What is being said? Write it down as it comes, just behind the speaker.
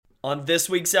On this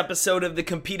week's episode of the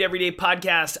Compete Everyday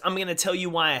podcast, I'm going to tell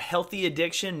you why a healthy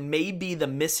addiction may be the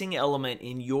missing element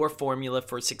in your formula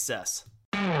for success.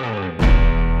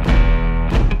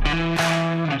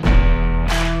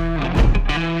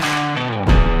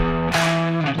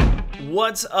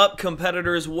 What's up,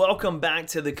 competitors? Welcome back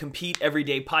to the Compete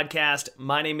Everyday podcast.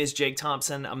 My name is Jake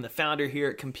Thompson. I'm the founder here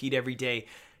at Compete Everyday,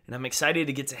 and I'm excited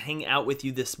to get to hang out with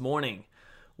you this morning.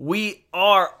 We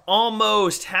are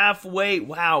almost halfway.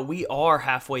 Wow, we are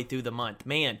halfway through the month.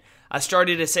 Man, I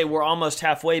started to say we're almost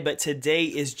halfway, but today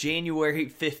is January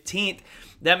 15th.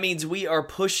 That means we are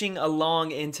pushing along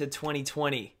into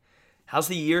 2020. How's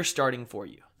the year starting for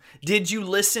you? Did you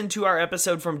listen to our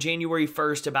episode from January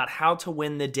 1st about how to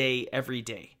win the day every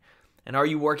day? And are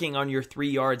you working on your 3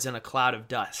 yards in a cloud of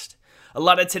dust? A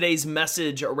lot of today's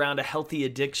message around a healthy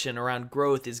addiction, around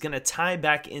growth, is going to tie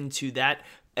back into that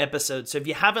episode. So if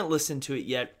you haven't listened to it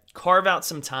yet, carve out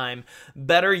some time.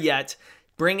 Better yet,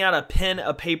 bring out a pen,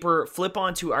 a paper, flip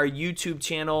onto our YouTube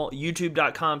channel,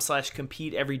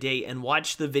 youtube.com/competeeveryday, and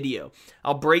watch the video.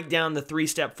 I'll break down the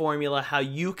 3-step formula, how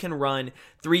you can run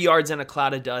 3 yards in a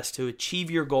cloud of dust to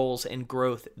achieve your goals and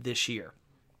growth this year.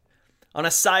 On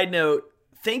a side note,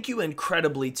 thank you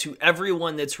incredibly to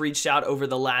everyone that's reached out over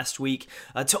the last week,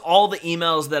 to all the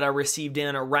emails that I received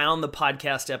in around the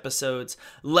podcast episodes,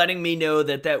 letting me know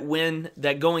that win,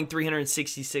 that going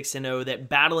 366-0, that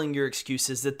battling your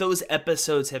excuses, that those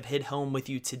episodes have hit home with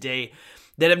you today,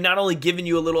 that have not only given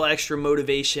you a little extra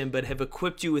motivation, but have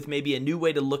equipped you with maybe a new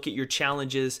way to look at your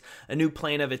challenges, a new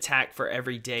plan of attack for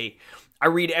every day. I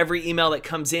read every email that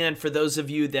comes in. For those of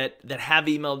you that have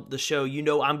emailed the show, you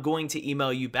know I'm going to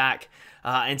email you back.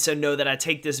 And so know that I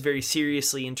take this very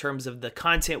seriously in terms of the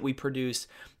content we produce,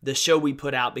 the show we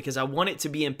put out, because I want it to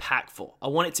be impactful. I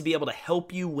want it to be able to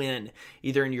help you win,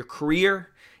 either in your career,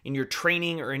 in your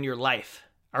training, or in your life.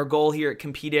 Our goal here at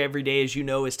Compete Everyday, as you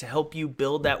know, is to help you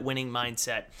build that winning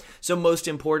mindset. So most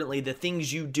importantly, the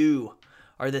things you do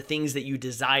are the things that you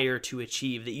desire to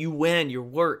achieve, that you win your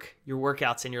work, your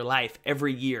workouts in your life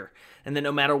every year. And then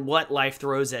no matter what life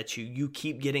throws at you, you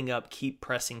keep getting up, keep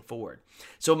pressing forward.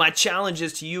 So my challenge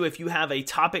is to you, if you have a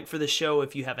topic for the show,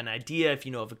 if you have an idea, if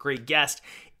you know of a great guest,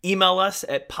 email us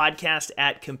at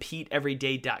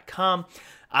podcast@competeeveryday.com.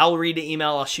 I'll read the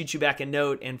email, I'll shoot you back a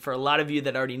note, and for a lot of you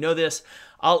that already know this,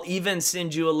 I'll even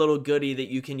send you a little goodie that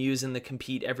you can use in the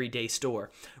Compete Everyday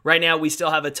store. Right now, we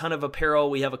still have a ton of apparel.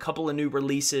 We have a couple of new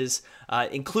releases,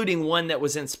 including one that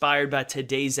was inspired by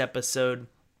today's episode.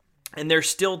 And there's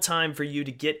still time for you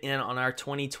to get in on our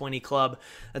 2020 club.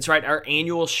 That's right, our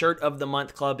annual Shirt of the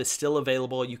Month club is still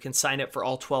available. You can sign up for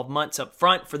all 12 months up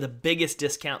front for the biggest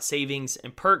discount savings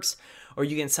and perks, or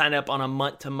you can sign up on a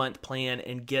month-to-month plan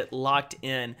and get locked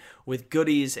in with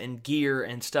goodies and gear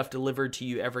and stuff delivered to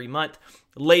you every month.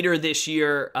 Later this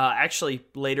year, actually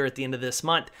later at the end of this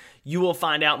month, you will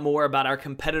find out more about our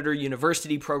Competitor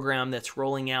University program that's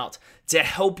rolling out to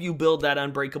help you build that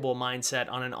unbreakable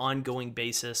mindset on an ongoing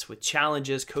basis with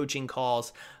challenges, coaching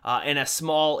calls, and a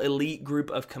small elite group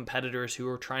of competitors who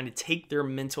are trying to take their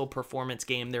mental performance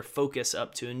game, their focus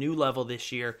up to a new level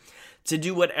this year to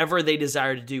do whatever they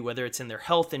desire to do, whether it's in their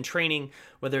health and training,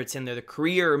 whether it's in their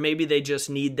career, or maybe they just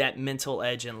need that mental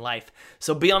edge in life.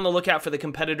 So be on the lookout for the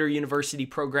Competitor University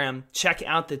program. Check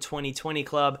out the 2020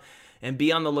 Club and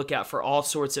be on the lookout for all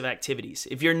sorts of activities.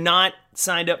 If you're not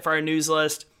signed up for our news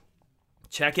list,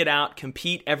 check it out,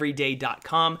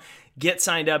 competeeveryday.com. Get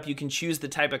signed up. You can choose the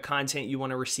type of content you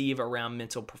want to receive around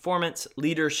mental performance,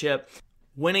 leadership,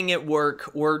 winning at work,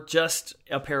 or just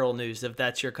apparel news if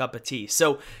that's your cup of tea.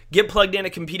 So get plugged in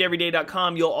at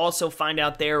competeeveryday.com. You'll also find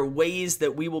out there ways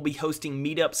that we will be hosting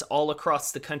meetups all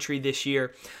across the country this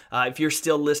year. If you're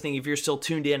still listening, if you're still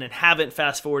tuned in and haven't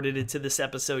fast forwarded into this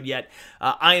episode yet,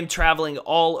 I am traveling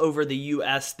all over the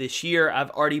U.S. this year.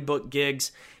 I've already booked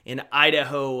gigs in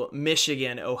Idaho,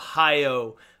 Michigan,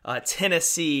 Ohio,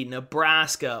 Tennessee,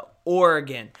 Nebraska,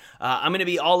 Oregon. I'm going to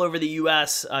be all over the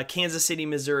U.S., Kansas City,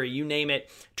 Missouri, you name it,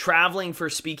 traveling for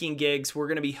speaking gigs. We're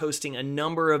going to be hosting a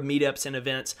number of meetups and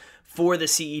events for the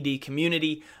CED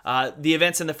community. The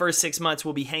events in the first 6 months,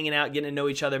 we'll be hanging out, getting to know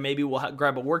each other. Maybe we'll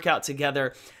grab a workout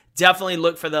together. Definitely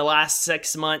look for the last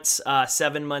 6 months,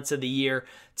 7 months of the year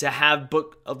to have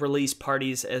book release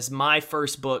parties as my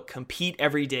first book, Compete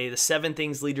Everyday, The 7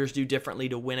 Things Leaders Do Differently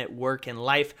to Win at Work and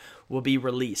Life, will be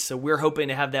released. So we're hoping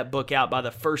to have that book out by the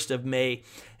 1st of May.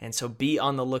 And so be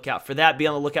on the lookout for that. Be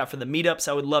on the lookout for the meetups.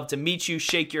 I would love to meet you,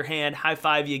 shake your hand, high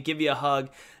five you, give you a hug,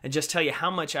 and just tell you how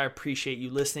much I appreciate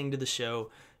you listening to the show,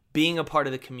 being a part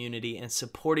of the community, and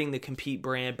supporting the Compete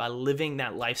brand by living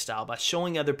that lifestyle, by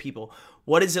showing other people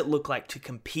what does it look like to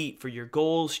compete for your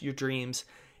goals, your dreams,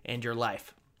 and your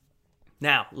life.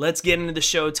 Now, let's get into the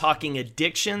show talking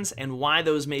addictions and why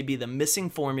those may be the missing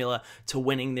formula to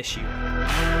winning this year.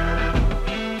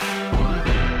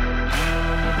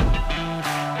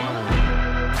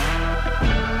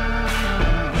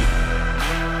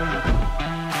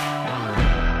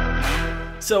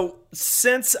 So,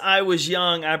 since I was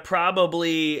young, I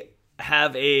probably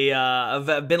have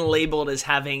I've been labeled as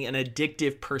having an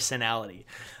addictive personality.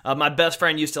 My best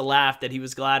friend used to laugh that he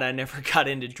was glad I never got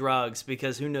into drugs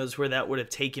because who knows where that would have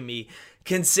taken me,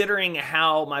 considering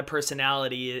how my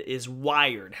personality is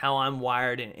wired, how I'm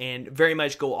wired, and very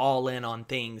much go all in on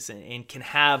things and can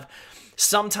have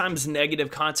sometimes negative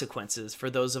consequences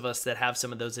for those of us that have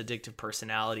some of those addictive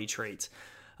personality traits.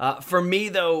 For me,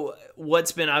 though,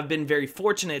 I've been very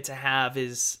fortunate to have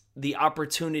is the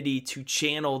opportunity to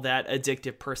channel that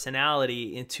addictive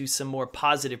personality into some more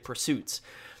positive pursuits.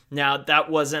 Now, that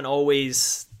wasn't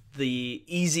always the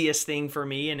easiest thing for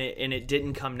me, and it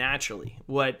didn't come naturally.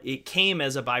 What it came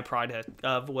as a byproduct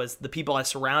of was the people I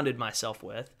surrounded myself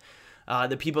with,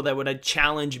 the people that would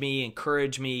challenge me,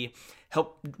 encourage me,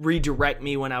 help redirect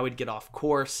me when I would get off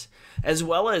course, as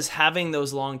well as having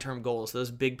those long-term goals,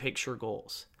 those big picture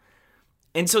goals.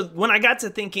 And so when I got to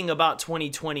thinking about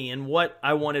 2020 and what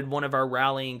I wanted one of our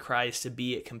rallying cries to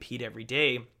be at Compete Every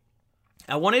Day,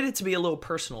 I wanted it to be a little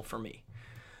personal for me.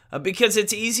 Because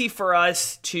it's easy for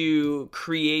us to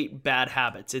create bad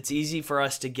habits. It's easy for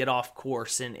us to get off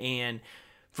course. And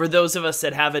for those of us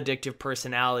that have addictive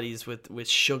personalities with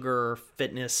sugar or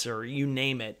fitness or you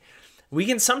name it, we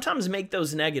can sometimes make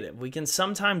those negative. We can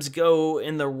sometimes go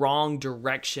in the wrong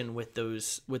direction with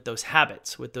those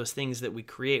habits, with those things that we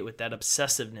create, with that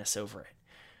obsessiveness over it.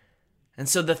 And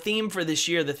so the theme for this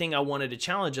year, the thing I wanted to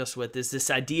challenge us with is this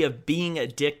idea of being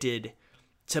addicted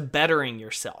to bettering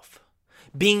yourself,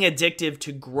 being addicted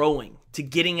to growing, to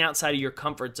getting outside of your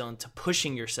comfort zone, to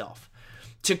pushing yourself,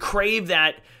 to crave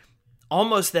that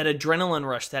almost that adrenaline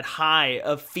rush, that high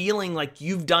of feeling like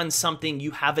you've done something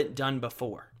you haven't done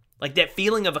before. Like that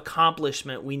feeling of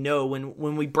accomplishment we know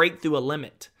when we break through a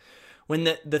limit, when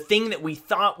the thing that we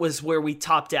thought was where we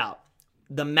topped out,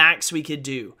 the max we could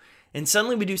do, and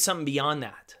suddenly we do something beyond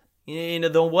that. You know,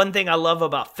 the one thing I love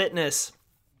about fitness,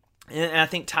 and I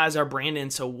think ties our brand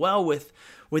in so well with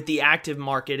the active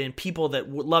market and people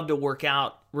that love to work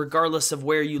out, regardless of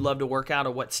where you love to work out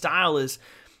or what style is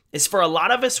for a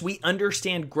lot of us, we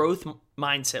understand growth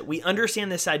mindset. We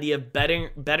understand this idea of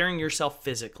bettering yourself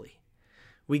physically.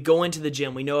 We go into the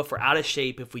gym. We know if we're out of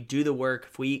shape, if we do the work,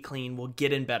 if we eat clean, we'll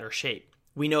get in better shape.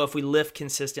 We know if we lift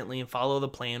consistently and follow the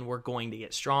plan, we're going to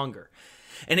get stronger.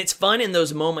 And it's fun in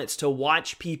those moments to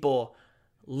watch people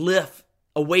lift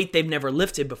a weight they've never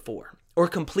lifted before or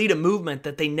complete a movement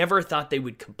that they never thought they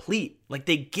would complete. Like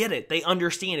they get it. They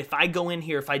understand if I go in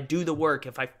here, if I do the work,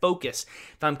 if I focus,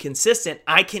 if I'm consistent,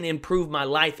 I can improve my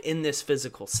life in this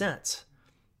physical sense.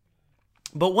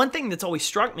 But one thing that's always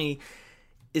struck me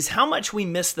is how much we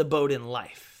miss the boat in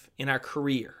life, in our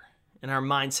career, in our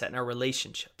mindset, in our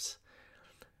relationships.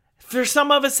 For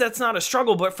some of us, that's not a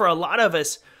struggle, but for a lot of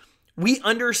us, we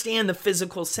understand the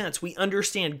physical sense. We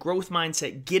understand growth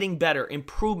mindset, getting better,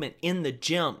 improvement in the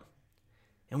gym,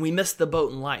 and we miss the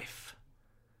boat in life.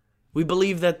 We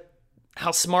believe that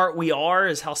how smart we are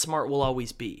is how smart we'll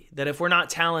always be. That if we're not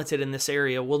talented in this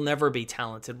area, we'll never be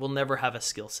talented. We'll never have a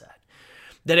skill set.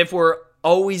 That if we're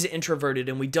always introverted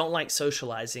and we don't like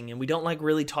socializing and we don't like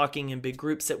really talking in big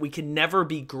groups, that we can never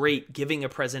be great giving a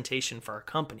presentation for our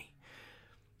company.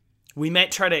 We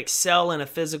might try to excel in a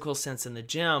physical sense in the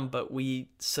gym, but we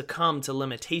succumb to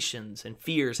limitations and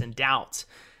fears and doubts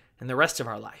in the rest of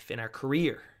our life, in our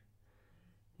career,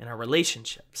 in our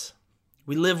relationships.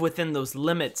 We live within those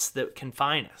limits that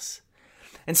confine us.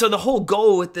 And so the whole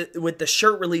goal with the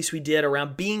shirt release we did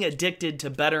around being addicted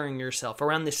to bettering yourself,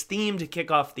 around this theme to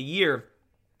kick off the year,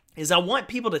 is I want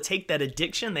people to take that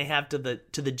addiction they have to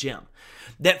the gym.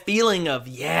 That feeling of,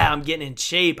 yeah, I'm getting in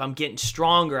shape, I'm getting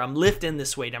stronger, I'm lifting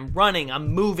this weight, I'm running, I'm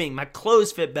moving, my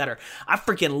clothes fit better. I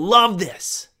freaking love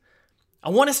this. I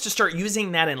want us to start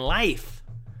using that in life.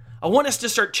 I want us to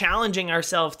start challenging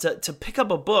ourselves to pick up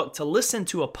a book, to listen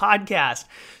to a podcast,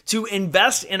 to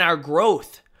invest in our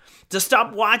growth, to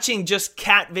stop watching just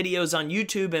cat videos on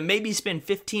YouTube and maybe spend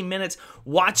 15 minutes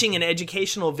watching an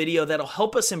educational video that'll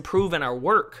help us improve in our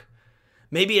work.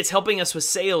 Maybe it's helping us with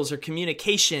sales or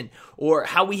communication or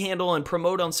how we handle and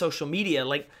promote on social media.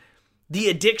 Like the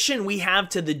addiction we have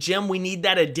to the gym, we need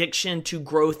that addiction to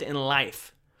growth in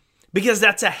life because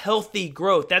that's a healthy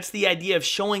growth. That's the idea of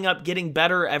showing up, getting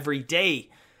better every day.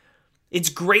 It's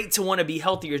great to want to be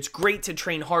healthier. It's great to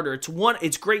train harder.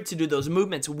 It's great to do those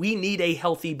movements. We need a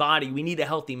healthy body. We need a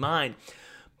healthy mind.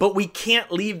 But we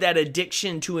can't leave that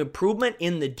addiction to improvement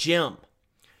in the gym.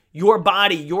 Your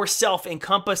body, yourself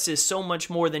encompasses so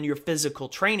much more than your physical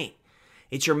training.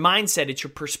 It's your mindset, it's your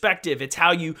perspective, it's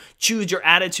how you choose your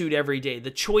attitude every day,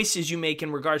 the choices you make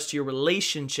in regards to your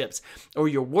relationships or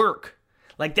your work.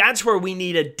 Like that's where we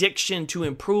need addiction to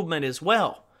improvement as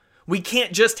well. We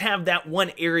can't just have that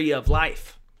one area of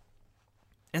life.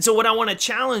 And so what I want to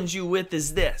challenge you with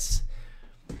is this.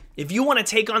 If you want to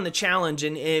take on the challenge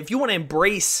and if you want to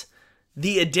embrace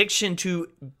the addiction to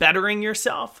bettering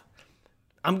yourself,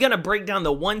 I'm going to break down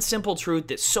the one simple truth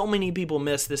that so many people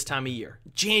miss this time of year.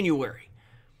 January.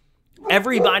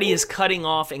 Everybody is cutting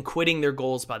off and quitting their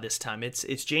goals by this time.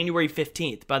 It's January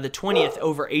 15th. By the 20th,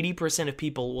 over 80% of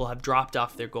people will have dropped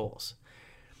off their goals.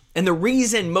 And the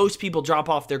reason most people drop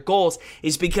off their goals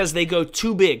is because they go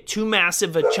too big, too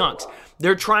massive of chunks.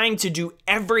 They're trying to do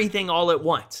everything all at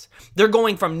once. They're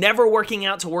going from never working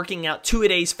out to working out 2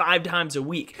 days, 5 times a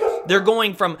week. They're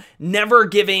going from never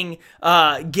getting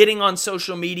on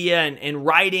social media and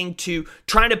writing to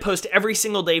trying to post every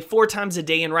single day, 4 times a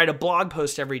day, and write a blog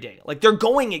post every day. Like they're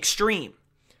going extreme.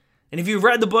 And if you've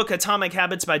read the book Atomic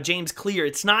Habits by James Clear,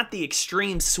 it's not the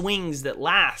extreme swings that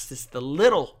last. It's the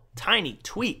little tiny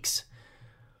tweaks.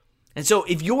 And so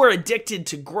if you're addicted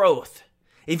to growth,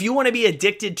 if you want to be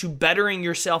addicted to bettering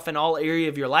yourself in all areas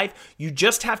of your life, you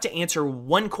just have to answer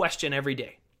one question every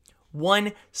day.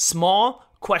 One small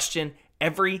question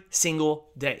every single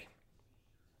day.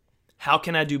 How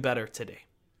can I do better today?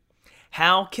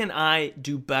 How can I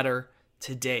do better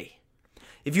today?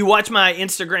 If you watch my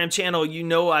Instagram channel, you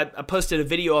know I posted a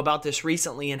video about this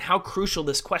recently and how crucial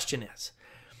this question is.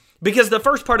 Because the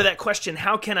first part of that question,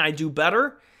 how can I do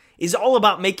better, is all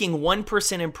about making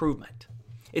 1% improvement.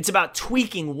 It's about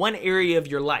tweaking one area of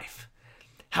your life.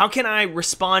 How can I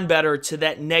respond better to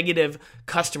that negative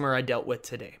customer I dealt with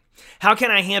today? How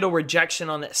can I handle rejection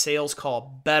on that sales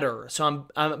call better? So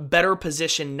I'm better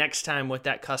positioned next time with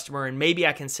that customer and maybe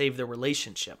I can save the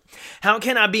relationship. How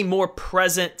can I be more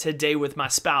present today with my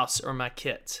spouse or my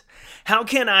kids? How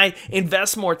can I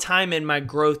invest more time in my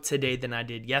growth today than I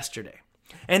did yesterday?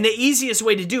 And the easiest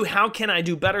way to do how can I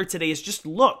do better today is just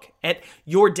look at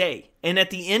your day. And at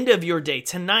the end of your day,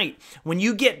 tonight, when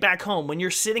you get back home, when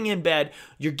you're sitting in bed,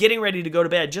 you're getting ready to go to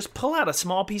bed, just pull out a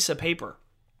small piece of paper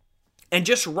and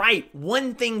just write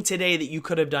one thing today that you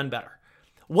could have done better.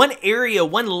 One area,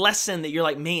 one lesson that you're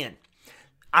like, man,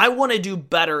 I want to do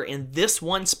better in this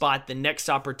one spot the next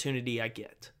opportunity I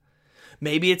get.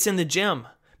 Maybe it's in the gym.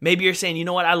 Maybe you're saying, you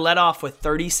know what, I let off with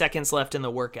 30 seconds left in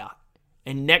the workout.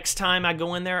 And next time I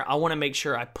go in there, I want to make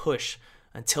sure I push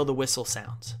until the whistle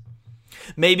sounds.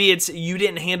 Maybe it's you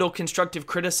didn't handle constructive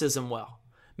criticism well.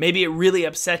 Maybe it really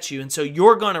upsets you. And so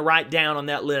you're going to write down on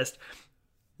that list,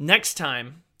 next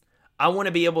time, I want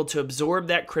to be able to absorb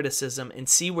that criticism and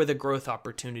see where the growth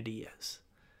opportunity is.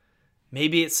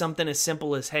 Maybe it's something as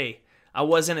simple as, hey, I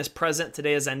wasn't as present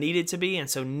today as I needed to be. And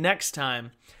so next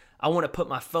time, I want to put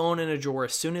my phone in a drawer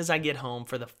as soon as I get home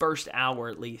for the first hour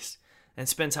at least and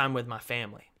spend time with my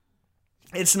family.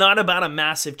 It's not about a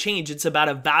massive change. It's about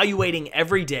evaluating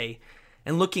every day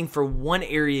and looking for one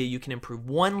area you can improve,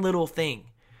 one little thing.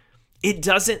 It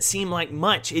doesn't seem like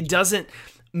much. It doesn't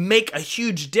make a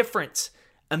huge difference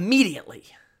immediately.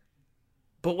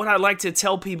 But what I like to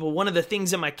tell people, one of the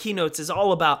things in my keynotes is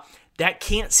all about that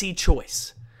can't see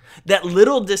choice. That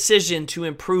little decision to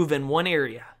improve in one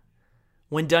area.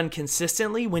 When done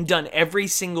consistently, when done every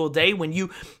single day, when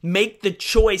you make the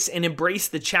choice and embrace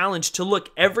the challenge to look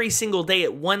every single day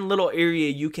at one little area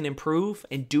you can improve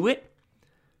and do it,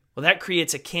 well, that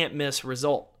creates a can't miss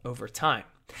result over time.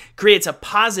 Creates a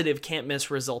positive can't miss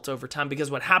result over time,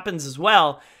 because what happens as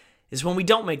well is when we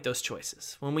don't make those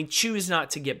choices, when we choose not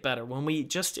to get better, when we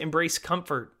just embrace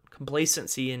comfort,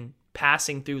 complacency, and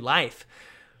passing through life,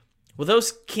 well,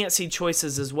 those can't see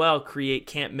choices as well create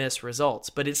can't miss results,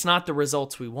 but it's not the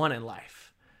results we want in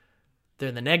life.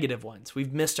 They're the negative ones.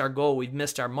 We've missed our goal. We've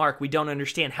missed our mark. We don't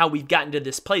understand how we've gotten to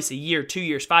this place a year, 2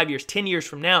 years, 5 years, 10 years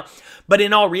from now. But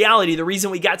in all reality, the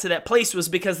reason we got to that place was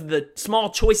because of the small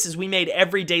choices we made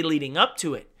every day leading up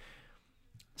to it.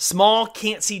 Small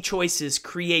can't see choices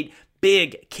create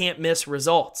big can't miss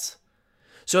results.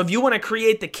 So if you want to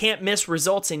create the can't miss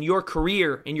results in your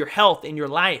career, in your health, in your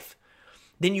life,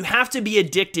 then you have to be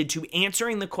addicted to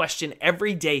answering the question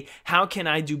every day, how can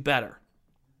I do better?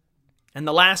 And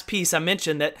the last piece I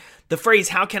mentioned, that the phrase,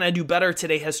 how can I do better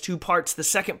today, has 2 parts. The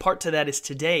second part to that is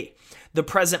today, the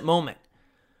present moment.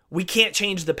 We can't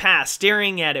change the past,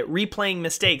 staring at it, replaying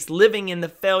mistakes, living in the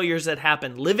failures that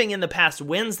happened, living in the past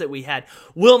wins that we had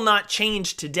will not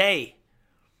change today.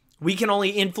 We can only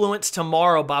influence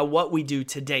tomorrow by what we do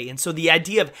today. And so the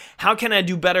idea of how can I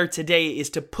do better today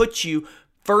is to put you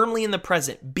firmly in the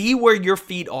present. Be where your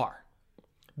feet are.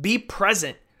 Be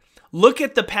present. Look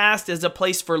at the past as a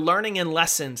place for learning and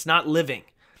lessons, not living.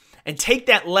 And take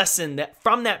that lesson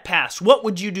from that past. What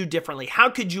would you do differently? How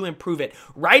could you improve it?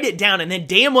 Write it down and then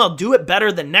damn well do it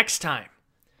better the next time.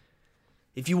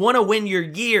 If you want to win your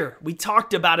year, we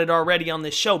talked about it already on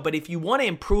this show, but if you want to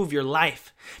improve your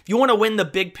life, if you want to win the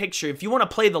big picture, if you want to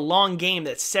play the long game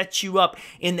that sets you up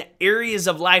in the areas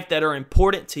of life that are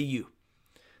important to you,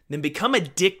 then become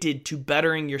addicted to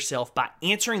bettering yourself by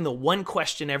answering the one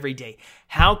question every day: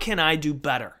 how can I do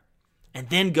better? And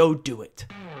then go do it.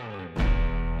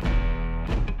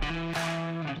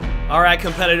 All right,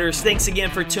 competitors, thanks again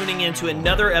for tuning in to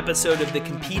another episode of the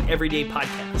Compete Everyday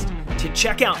podcast. To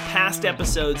check out past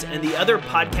episodes and the other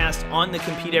podcasts on the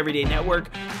Compete Everyday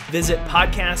Network, visit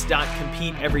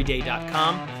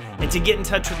podcast.competeeveryday.com. And to get in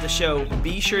touch with the show,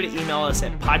 be sure to email us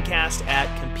at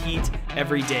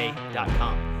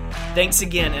podcast@competeeveryday.com. Thanks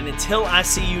again, and until I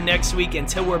see you next week,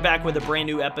 until we're back with a brand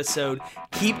new episode,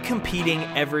 keep competing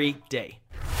every day.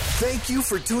 Thank you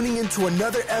for tuning into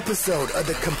another episode of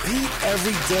the Compete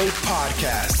Everyday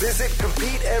Podcast. Visit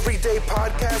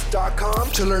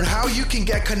CompeteEverydayPodcast.com to learn how you can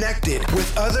get connected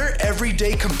with other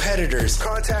everyday competitors,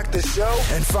 contact the show,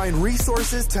 and find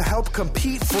resources to help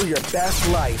compete for your best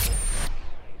life.